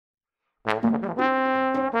Hello,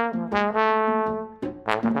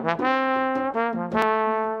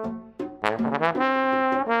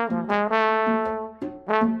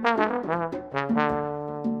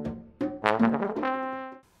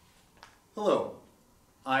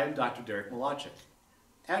 I'm Dr. Molacek,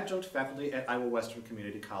 adjunct faculty at Iowa Western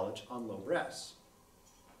Community College on low brass.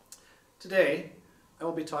 Today, I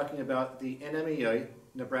will be talking about the NMEA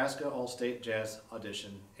Nebraska All-State Jazz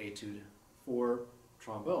Audition Etude for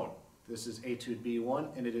trombone. This is Etude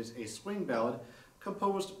B1, and it is a swing ballad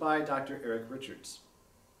composed by Dr. Eric Richards.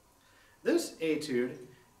 This etude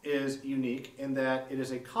is unique in that it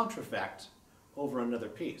is a contrafact over another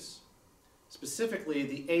piece, specifically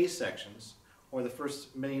the A sections, or the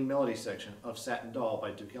first main melody section of Satin Doll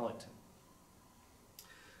by Duke Ellington.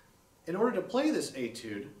 In order to play this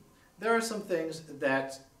etude, there are some things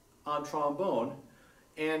that on trombone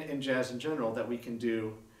and in jazz in general that we can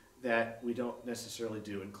do that we don't necessarily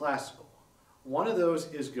do in classical. One of those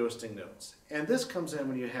is ghosting notes, and this comes in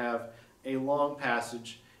when you have a long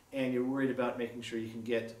passage and you're worried about making sure you can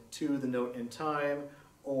get to the note in time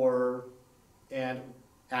and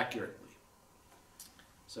accurately.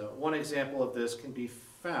 So one example of this can be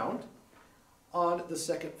found on the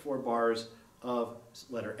second 4 bars of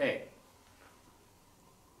letter A.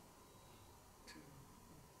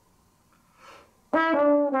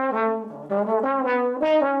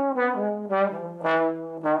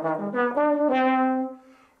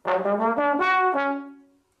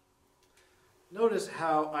 Notice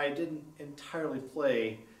how I didn't entirely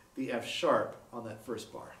play the F sharp on that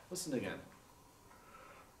first bar. Listen again.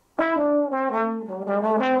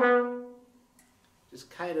 Just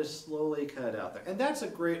kind of slowly cut it out there. And that's a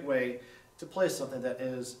great way to play something that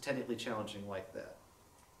is technically challenging like that.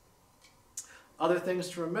 Other things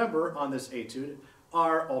to remember on this etude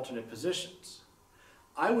are alternate positions.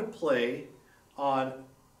 I would play on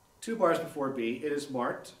 2 bars before B. It is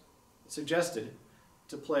marked, suggested,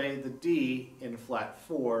 to play the D in flat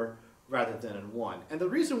 4 rather than in 1. And the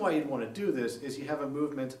reason why you'd want to do this is you have a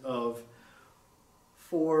movement of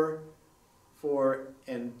 4, 4,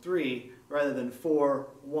 and 3 rather than 4,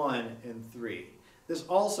 1, and 3. This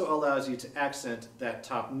also allows you to accent that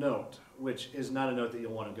top note, which is not a note that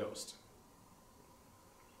you'll want to ghost.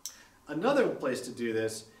 Another place to do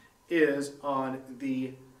this is on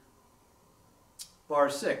the bar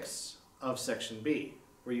 6 of section B,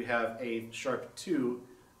 where you have a sharp 2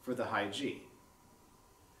 for the high G.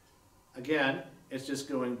 Again, it's just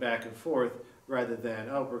going back and forth rather than,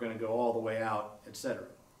 oh, we're going to go all the way out, etc.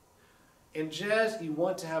 In jazz, you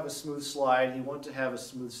want to have a smooth slide, you want to have a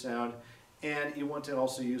smooth sound, and you want to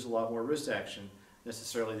also use a lot more wrist action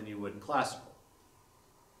necessarily than you would in classical.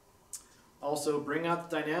 Also, bring out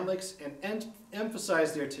the dynamics and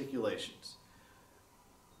emphasize the articulations.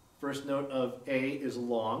 First note of A is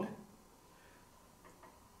long.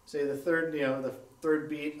 Say the third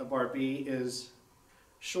beat of bar B is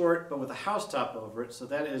short, but with a house top over it, so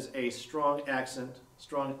that is a strong accent,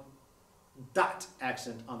 strong dot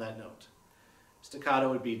accent on that note. Staccato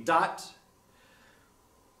would be dot.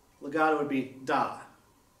 Legato would be da.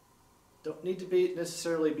 Don't need to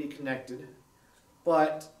necessarily be connected,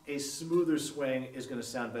 but a smoother swing is going to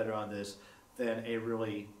sound better on this than a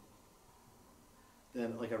really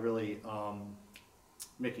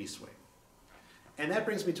Mickey swing. And that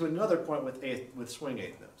brings me to another point with swing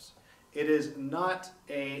eighth notes. It is not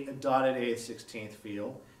a dotted 8th 16th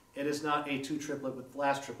feel. It is not a 2-triplet with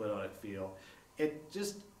last triplet on it feel. It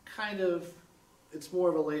just kind of, it's more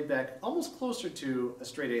of a laid back, almost closer to a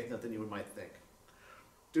straight 8th note than you might think.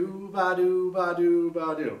 Do ba do ba do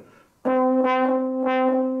ba do.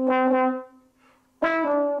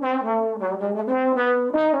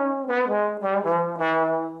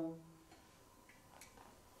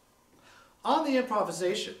 On the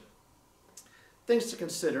improvisation, things to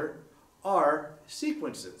consider are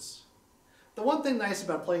sequences. The one thing nice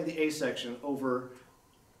about playing the A section over,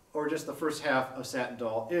 or just the first half of Satin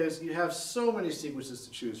Doll, is you have so many sequences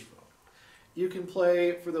to choose from. You can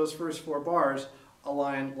play, for those first 4 bars, a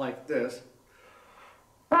line like this.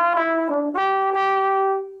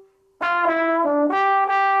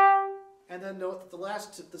 And then note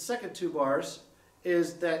that the second 2 bars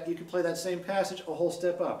is that you can play that same passage a whole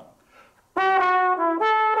step up.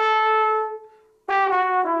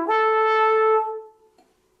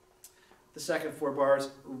 The second 4 bars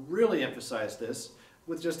really emphasize this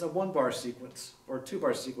with just a 1-bar sequence or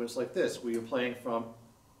 2-bar sequence like this, where you're playing from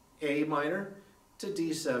A minor to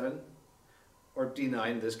D7, or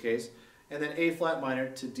D9 in this case, and then A flat minor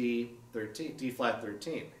to D13, D flat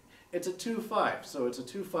 13. It's a 2-5, so it's a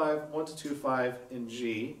 2-5, 1 to 2-5 in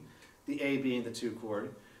G, the A being the 2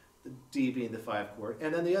 chord, the D being the 5 chord,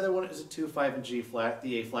 and then the other one is a 2, 5, and G flat,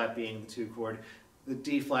 the A flat being the 2 chord, the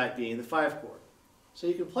D flat being the 5 chord. So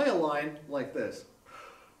you can play a line like this.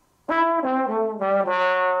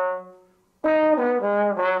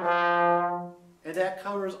 And that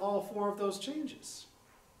covers all 4 of those changes.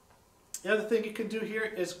 The other thing you can do here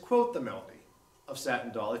is quote the melody of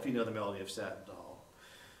Satin Doll, if you know the melody of Satin Doll.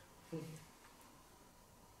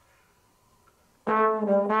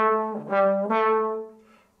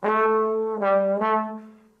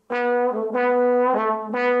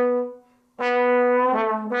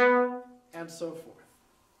 And so forth.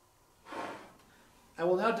 I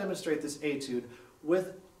will now demonstrate this etude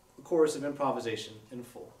with a chorus of improvisation in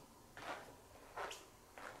full.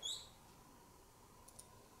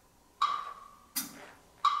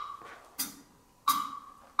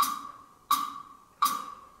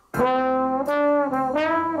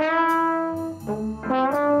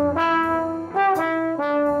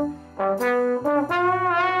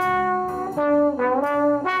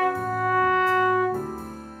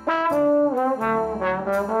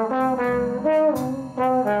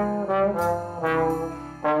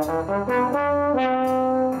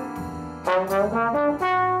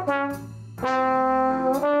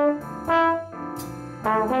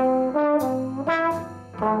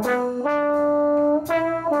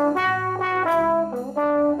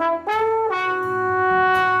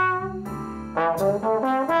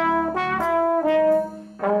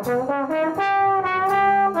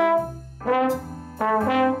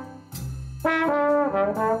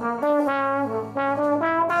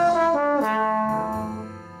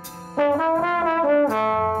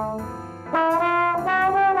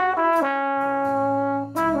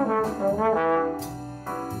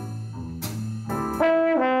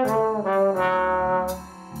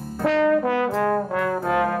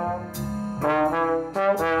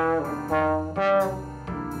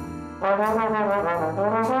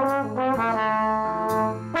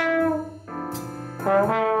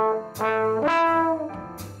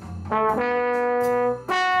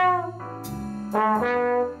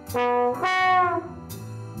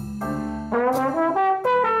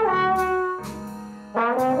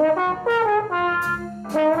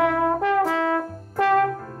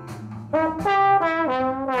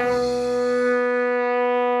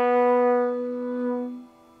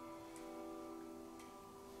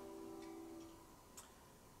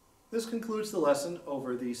 This concludes the lesson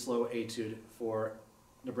over the slow etude for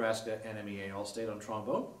Nebraska NMEA All-State on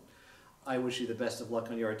trombone. I wish you the best of luck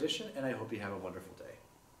on your audition, and I hope you have a wonderful day.